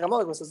 It's just like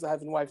Amalek was supposed to have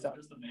been wiped out.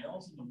 Just the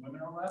males and the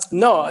women are left?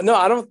 No.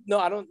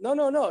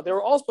 They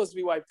were all supposed to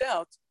be wiped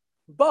out.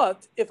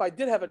 But if I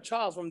did have a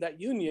child from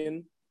that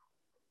union,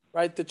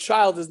 right, the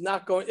child is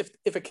not going,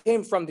 if it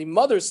came from the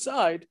mother's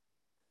side,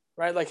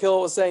 right, like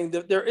Hillel was saying,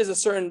 there is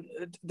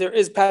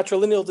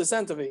patrilineal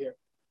descent over here.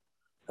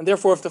 And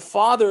therefore, if the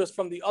father is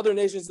from the other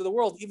nations of the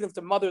world, even if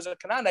the mother is a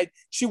Canaanite,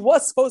 she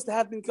was supposed to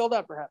have been killed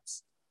out,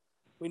 perhaps.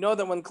 We know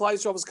that when Klal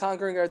Yisrael was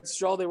conquering Eretz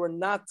Yisrael, they were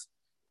not,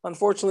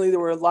 unfortunately, there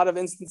were a lot of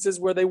instances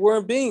where they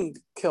weren't being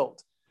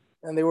killed.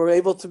 And they were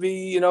able to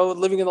be,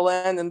 living in the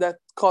land, and that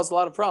caused a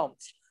lot of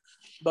problems.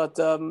 But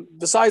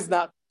besides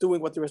not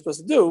doing what they were supposed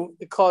to do,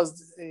 it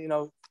caused,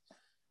 it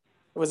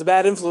was a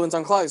bad influence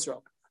on Klal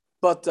Yisrael.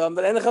 But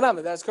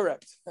Enechanami, that's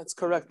correct. That's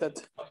correct.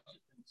 That's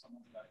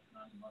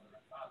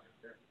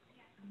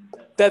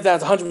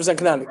 100%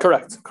 Canaan.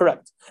 Correct.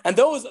 And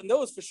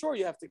those for sure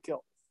you have to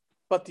kill.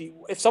 But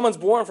if someone's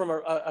born from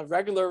a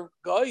regular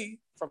guy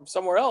from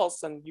somewhere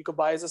else, then you could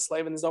buy as a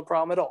slave and there's no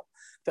problem at all.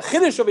 The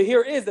chiddush over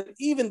here is that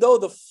even though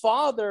the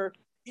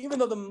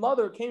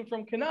mother came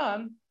from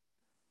Canaan,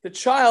 the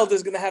child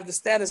is going to have the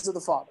status of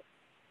the father.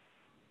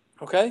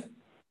 Okay?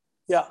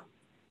 Yeah.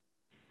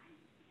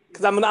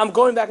 Because I'm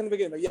going back in the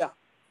beginning, but yeah.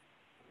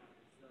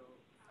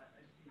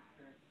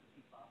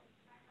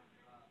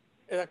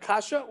 A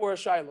kasha or a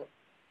shiloh?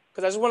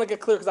 Because I just want to get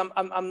clear, because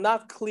I'm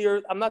not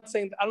clear. I'm not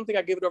saying, I don't think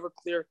I gave it over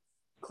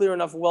clear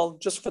enough. Well,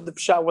 just for the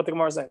shot, what the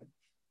Gemara is saying.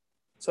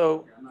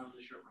 So, I'm not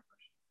really sure of my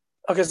question.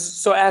 Okay,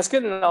 so ask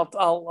it, and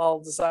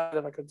I'll decide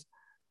if I could. So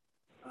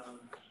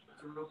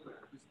real quick,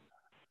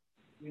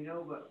 we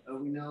know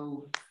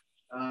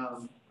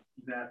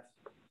that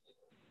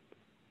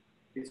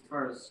as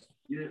far as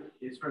the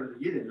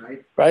Yidden,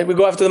 right? Right, we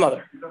go after the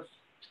mother. We go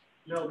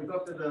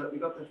after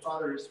the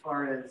father as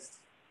far as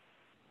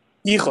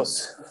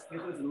Yichus.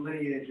 Yichus and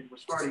lineage, and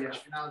Sephardi,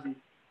 Ashkenazi,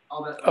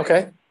 all that.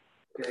 Okay.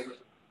 Okay.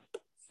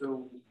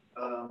 So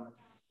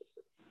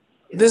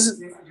we just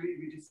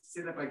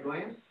say that by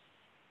going?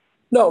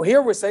 No,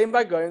 here we're saying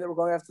by going that we're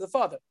going after the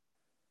father.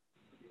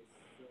 Okay.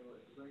 So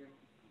going after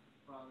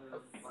the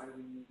father, why do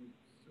we need?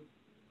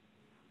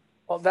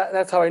 Well,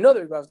 that's how I know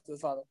that we go after the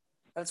father.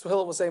 That's what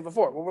Hillel was saying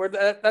before.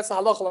 That's the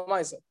halacha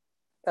l'maisa.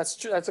 That's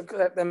true.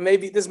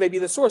 This may be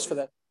the source for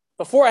that.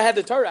 Before I had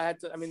the Torah, I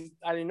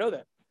didn't know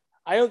that.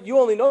 You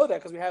only know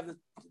that because we have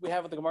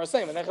what the Gemara is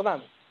saying.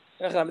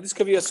 This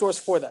could be a source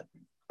for that.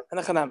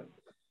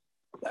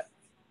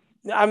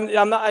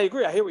 I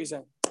agree. I hear what you're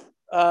saying.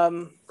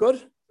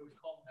 Good.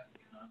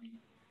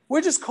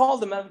 We're just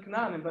called the Mevin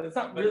Canaanim, but it's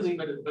not really.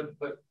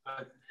 But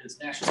his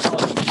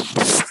nationality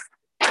is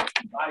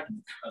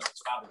because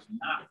his father's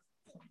not.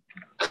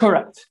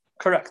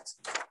 Correct.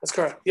 That's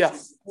correct. Yeah.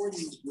 Before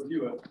you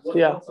review it, what's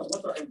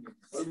our end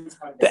game?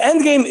 The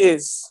end game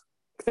is.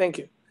 Thank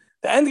you.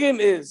 The end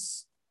game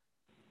is.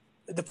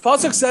 The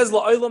pasuk says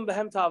la'olam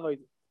behem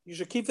ta'avodu. You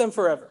should keep them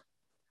forever.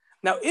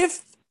 Now,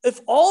 if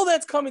all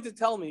that's coming to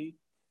tell me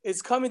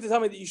is coming to tell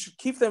me that you should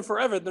keep them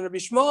forever, then Rabbi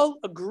Shmuel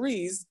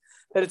agrees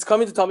that it's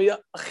coming to tell me a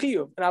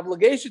chiyuv, an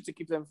obligation to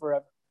keep them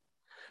forever.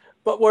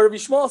 But what Rabbi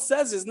Shmuel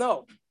says is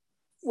no.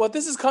 What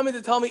this is coming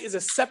to tell me is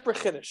a separate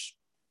chiddush.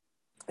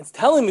 It's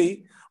telling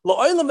me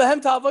la'olam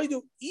behem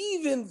ta'avodu,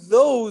 even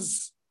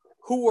those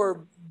who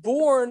were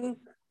born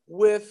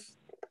with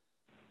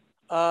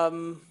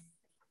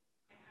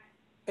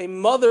a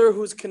mother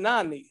who's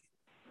Kanani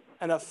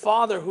and a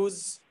father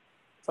who's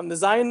from the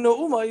Zion no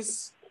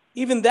Umais,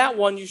 even that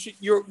one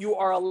you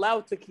are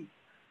allowed to keep.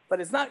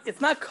 But it's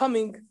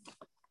coming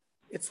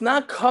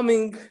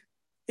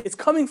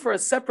for a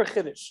separate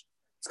chiddush.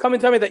 It's coming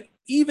to tell me that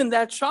even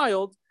that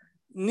child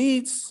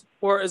needs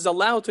or is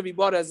allowed to be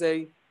bought as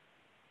a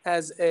I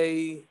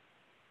think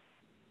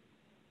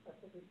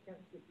we can't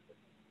keep the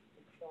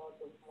child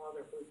of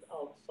mother who's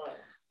outside.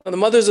 And the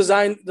mother is a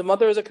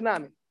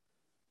Kanani.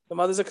 The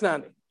mother's a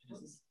Kanani.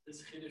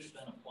 This chiddush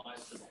then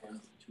applies to the whole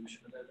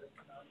institution of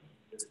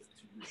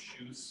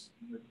Rishus,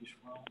 Rabbi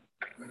Shmuel,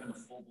 even a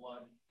full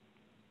blood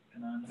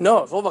Canaan?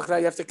 No, full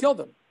you have to kill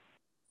them.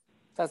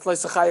 That's like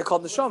Sachaya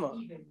called neshama.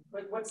 Even,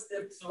 but what's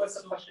the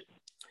question?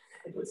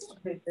 Let's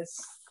make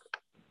this.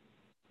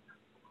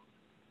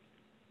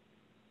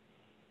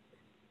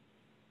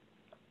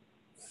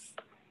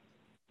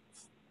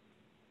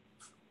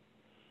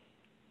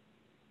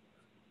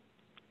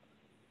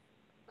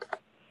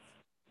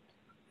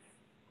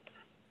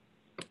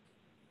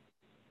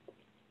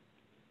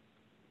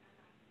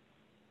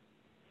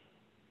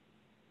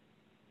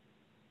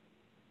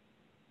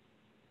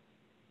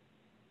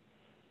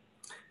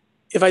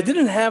 If I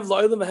didn't have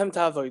Lo'ilam V'hem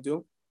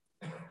Ta'avodu,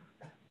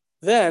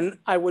 then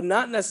I would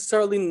not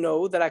necessarily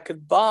know that I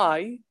could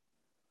buy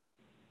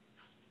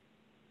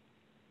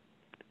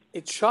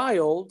a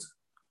child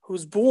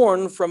who's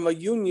born from a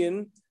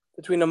union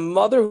between a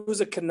mother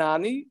who's a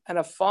Kanani and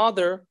a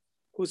father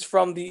who's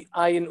from the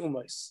Ayin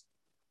Umais.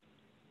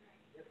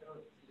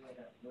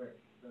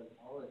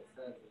 All it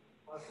says is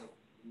possible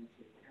you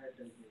should inherit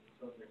them to your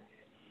children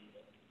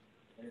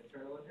and an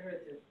eternal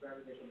inheritance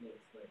forever they shall be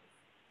enslaved.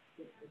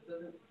 It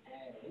doesn't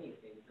add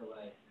anything to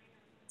like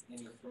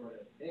any sort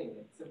of thing.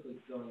 It's simply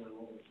going on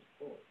what was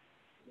before.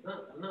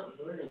 I'm not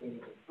learning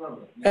anything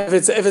from it.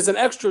 If it's an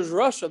extra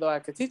Russia, though, I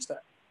could teach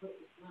that. But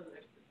it's not an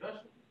extra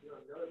discussion. You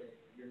don't know that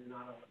you're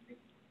not able to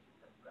make it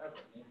forever.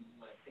 Maybe you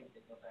might think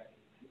they go back in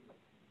the future.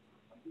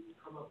 You can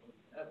come up with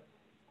forever.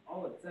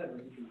 All it said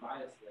was you can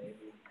buy a slave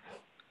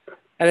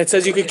And it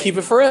says you could keep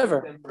it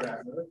forever.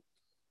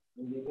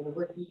 and you're going to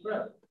work you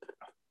forever.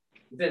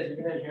 It says you're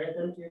going to inherit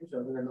them to your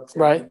children and they'll stay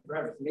Right. with you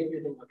forever. So maybe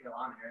you're thinking, okay,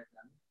 I'll inherit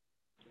them.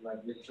 Like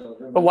your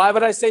children. But why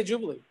would I say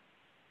Jubilee?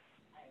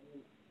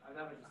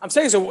 I'm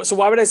saying so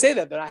why would I say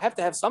that? Then I have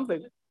to have something.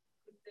 You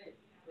could say you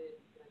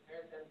can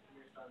inherit them to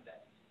your son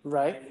back.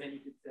 Right. And then you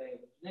could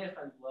say, next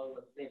time low,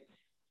 let's say.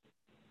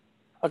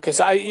 Okay,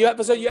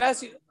 so you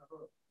asked.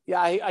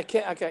 Yeah, I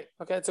can't. Okay,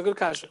 it's a good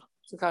kasha.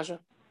 It's a kasha.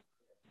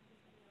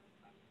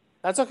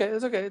 That's okay.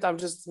 It's okay. I'm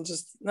just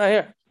not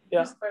here.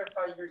 Yeah. Just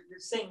clarify, you're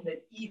saying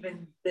that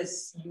even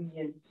this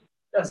union,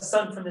 a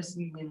son from this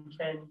union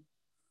can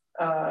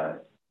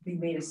be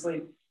made a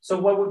slave. So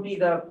what would be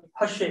the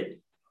Hashit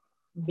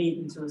made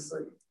into a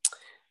slave?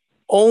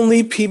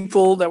 Only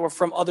people that were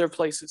from other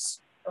places.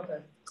 Okay.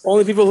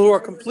 Only people who are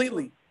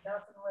completely.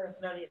 Not from the land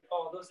of Canaan at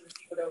all. Those are the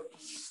people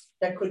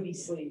that could be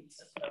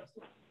slaves.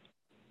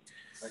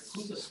 Like,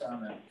 who's a star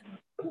man?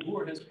 Who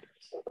are his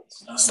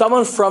parents?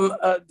 Someone from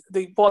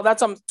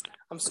that's I'm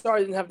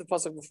sorry I didn't have the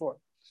pasuk before.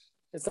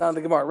 It's not in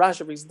the Gemara.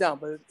 Rashi brings it down,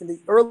 but in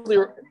the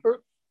earlier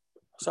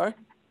sorry?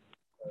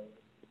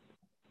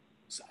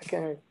 I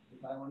can't hear you.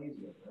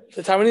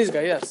 The Taiwanese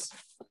guy, yes.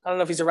 I don't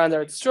know if he's around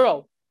there at the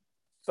stroll.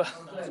 But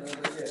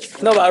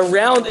no, but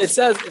around it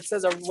says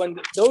when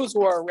those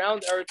who are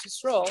around Eretz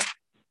Yisrael,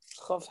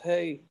 Chav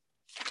Hey.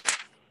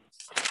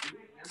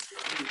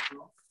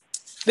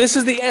 This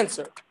is the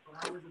answer.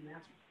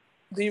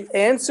 The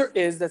answer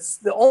is that's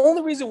the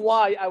only reason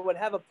why I would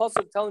have a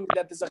pasuk telling me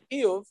that there's a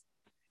chiyuv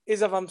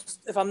is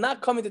if I'm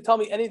not coming to tell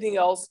me anything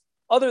else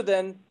other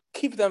than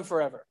keep them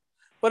forever.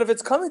 But if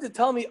it's coming to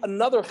tell me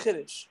another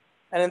chiddush,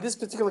 and in this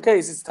particular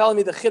case, it's telling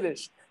me the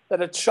chiddush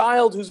that a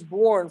child who's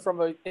born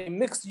from a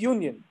mixed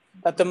union,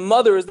 that the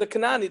mother is the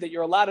Kanani, that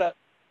you're allowed to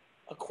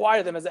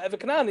acquire them as an Evet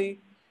Kanani,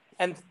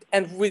 and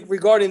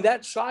regarding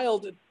that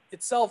child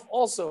itself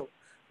also,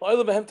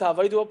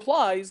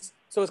 applies.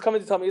 So it's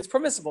coming to tell me it's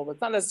permissible, but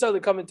it's not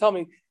necessarily coming to tell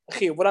me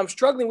what I'm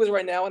struggling with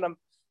right now, and I'm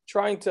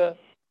trying to.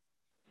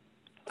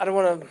 I don't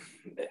want to.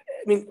 I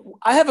mean,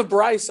 I have a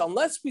bryce.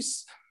 Unless we.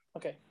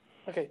 Okay.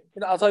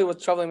 I'll tell you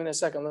what's troubling me in a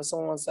second, unless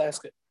someone wants to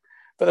ask it.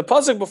 But the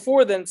pasuk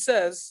before then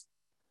says.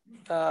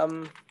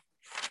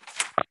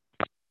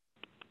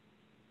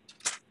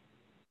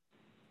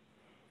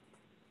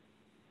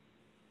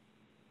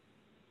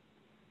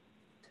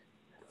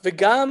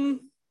 V'gam.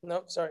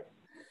 No, sorry.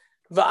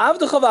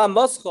 Va'avdecha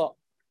va'amascha.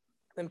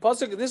 In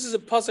pasuk, this is a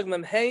pasuk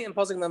mem hey and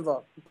pasuk mem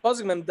vav. In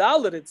pasuk mem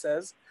dalet it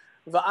says,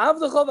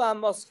 "Va'avdecha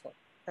va'amascha,"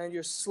 and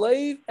your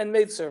slave and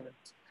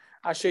maidservant,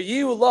 asher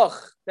yiu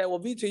lach, that will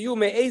be to you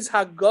me'ez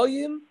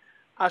hagoyim,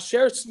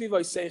 asher tzvi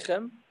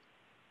v'seichem,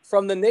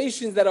 from the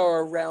nations that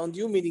are around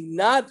you, meaning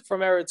not from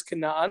Eretz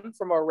Canaan,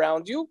 from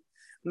around you.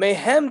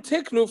 Mehem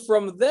tiknu,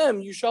 from them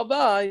you shall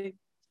buy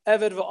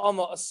eved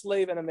va'ama, a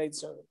slave and a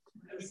maidservant.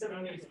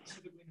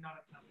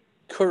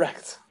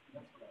 Correct.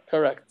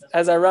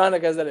 As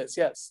ironic as that is,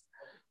 yes.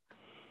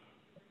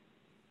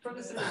 From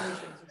the 70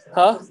 nations.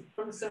 Huh?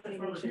 From the 70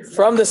 nations.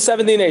 From the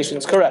 70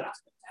 nations,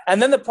 correct.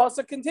 And then the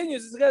pasuk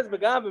continues. It says,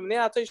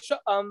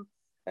 and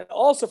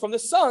also from the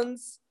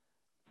sons,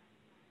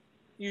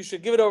 you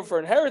should give it over for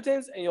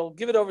inheritance, and you'll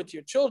give it over to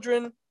your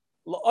children.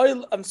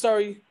 I'm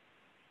sorry.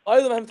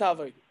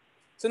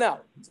 So now,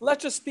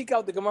 let's just speak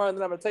out the Gemara, and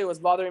then I'm going to tell you what's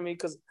bothering me,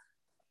 because,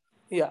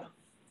 yeah.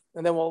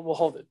 And then we'll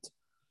hold it.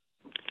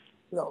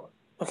 No.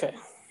 Okay.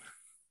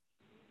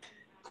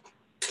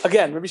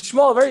 Again, Rabbi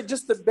Shmuel,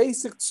 just the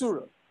basic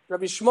tzura.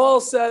 Rabbi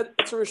Shmuel said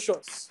it's a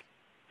rishus.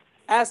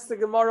 Ask the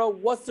Gemara,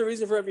 what's the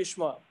reason for Rabbi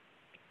Shmuel?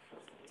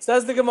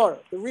 Says the Gemara.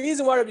 The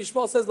reason why Rabbi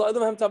Yishmael says la'olam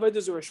mehem ta'avodu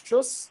is a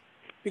reshus,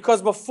 because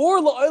before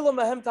la'olam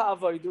mehem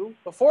ta'avodu,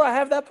 before I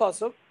have that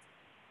pasuk,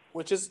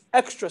 which is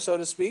extra, so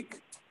to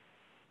speak,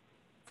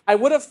 I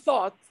would have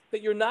thought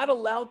that you're not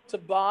allowed to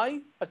buy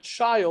a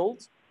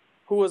child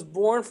who was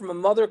born from a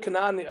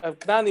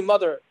Kanani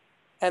mother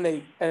and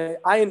an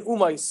Ayin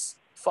Umais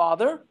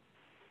father.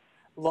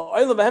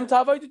 La'olam mehem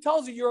ta'avodu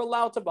tells you you're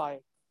allowed to buy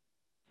him.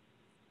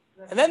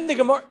 And then the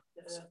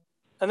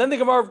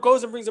Gemara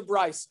goes and brings a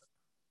brisa.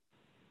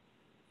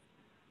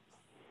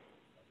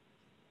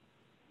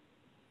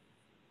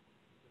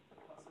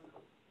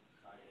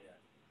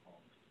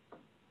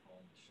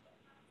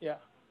 Yeah.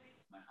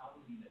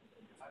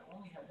 If I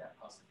only had that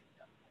pasuk,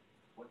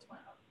 what's my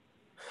house?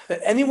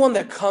 That anyone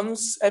that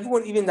comes,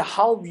 everyone, even the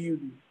halb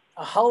Yudi,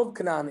 a halb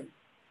Kanani,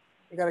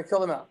 you got to kill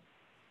them out.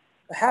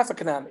 A half a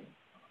Kanani.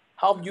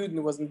 Halb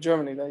Yudin was in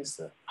Germany. They used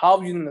to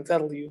halb Yudin and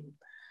Tedel Yudin.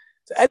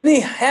 So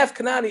any half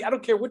Kanani, I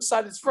don't care which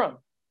side it's from.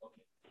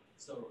 Okay.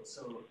 So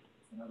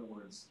in other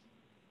words,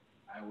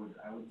 I would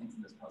think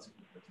from this pasuk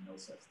that there's no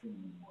such thing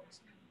anymore.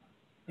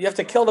 You have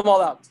to kill them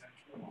all out.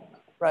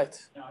 Right.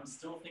 Now I'm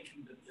still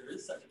thinking that there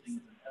is such a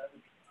thing as an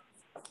evidence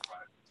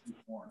to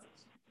foreigners.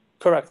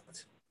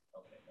 Correct.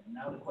 Okay. And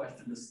now the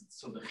question is,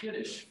 so the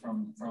chiddush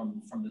from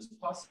this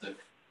pasuk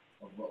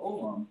of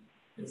La'olam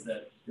is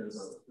that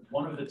there's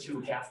one of the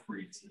two half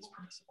breeds is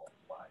permissible to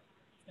buy,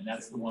 and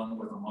that's the one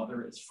where the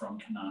mother is from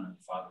Canaan and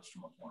the father is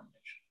from a foreign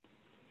nation.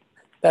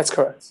 That's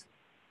correct.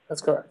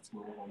 That's correct.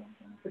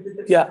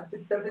 But Yeah. The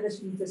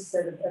definition you just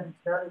said of Evan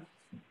Kanani,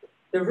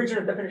 the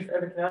original definition of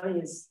Evan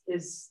Kanani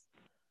is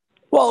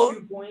Well,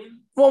 two goyim.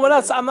 we're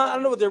not. I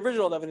don't know what the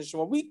original definition.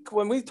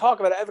 When we talk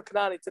about Evan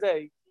Kanani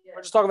today, Yeah.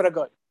 we're just talking about a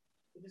guy.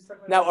 We're just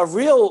talking Now,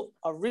 about-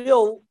 a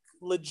real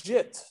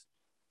legit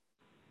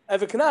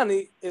Evan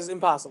Kanani is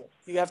impossible.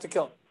 You have to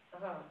kill him.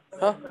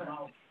 Huh?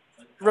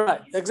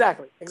 Right.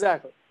 Exactly.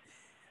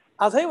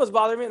 I'll tell you what's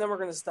bothering me, and then we're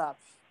going to stop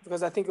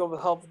because I think it will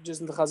help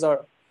just in the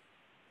Chazara.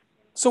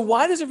 So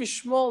why does Rabbi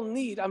Shmuel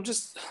need? I'm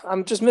just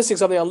missing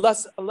something.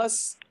 Unless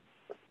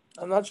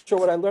I'm not sure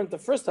what I learned the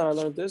first time I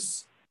learned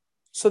this.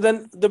 So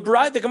then the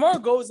Gemara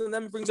goes and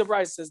then brings a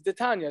brayse. Says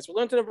Ditanya. So we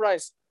learned in the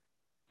brayse.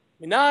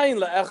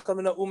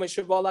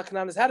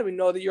 How do we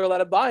know that you're allowed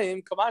to buy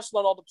him? Kamash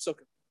learn all the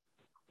psukim.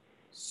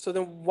 So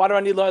then why do I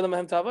need la'olam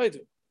mehem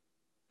ta'avodu?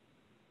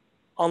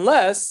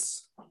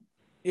 Unless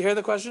you hear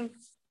the question.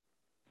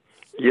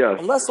 Yes.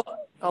 Unless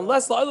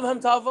la'olam mehem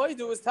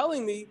ta'avodu is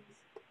telling me.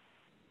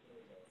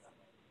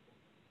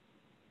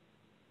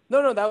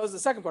 No, that was the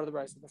second part of the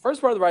brayse. The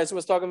first part of the brayse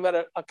was talking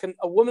about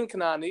a woman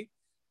Kanani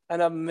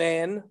and a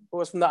man who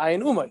was from the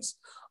Ayin Umais.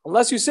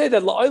 Unless you say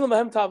that la'olam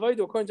mehem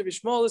ta'avodu, according to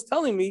Bishmael, is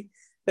telling me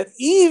that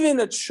even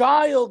a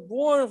child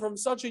born from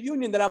such a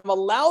union that I'm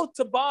allowed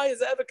to buy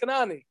as Eved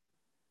Kanani,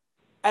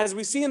 as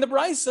we see in the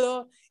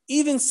brayse,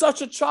 even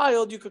such a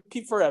child you could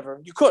keep forever.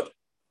 You could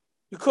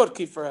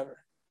keep forever.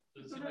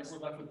 Does it seem like we're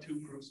left with two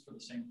proofs for the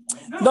same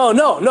point?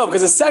 No,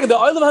 because the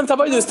la'olam mehem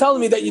ta'avodu is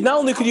telling me that not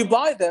only could you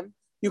buy them,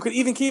 you could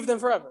even keep them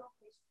forever.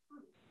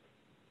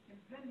 And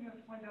then you have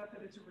to find out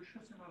that it's a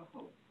reshus and not a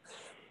hope.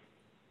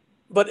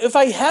 But if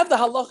I have the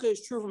halacha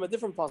is true from a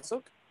different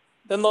pasuk,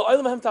 then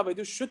la'olam mehem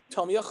ta'avodu should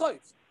tell me a chayv.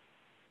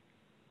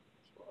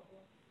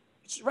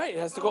 It's right, it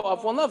has to go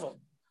up one level.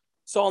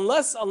 So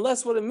unless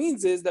what it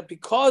means is that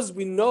because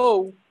we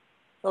know,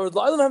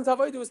 la'olam mehem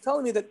ta'avodu is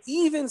telling me that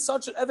even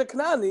such an Eved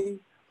Kanani,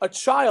 a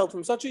child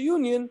from such a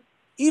union,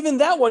 even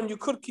that one you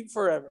could keep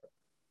forever.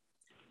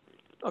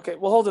 Okay,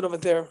 we'll hold it over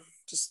there.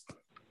 Just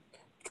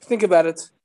think about it.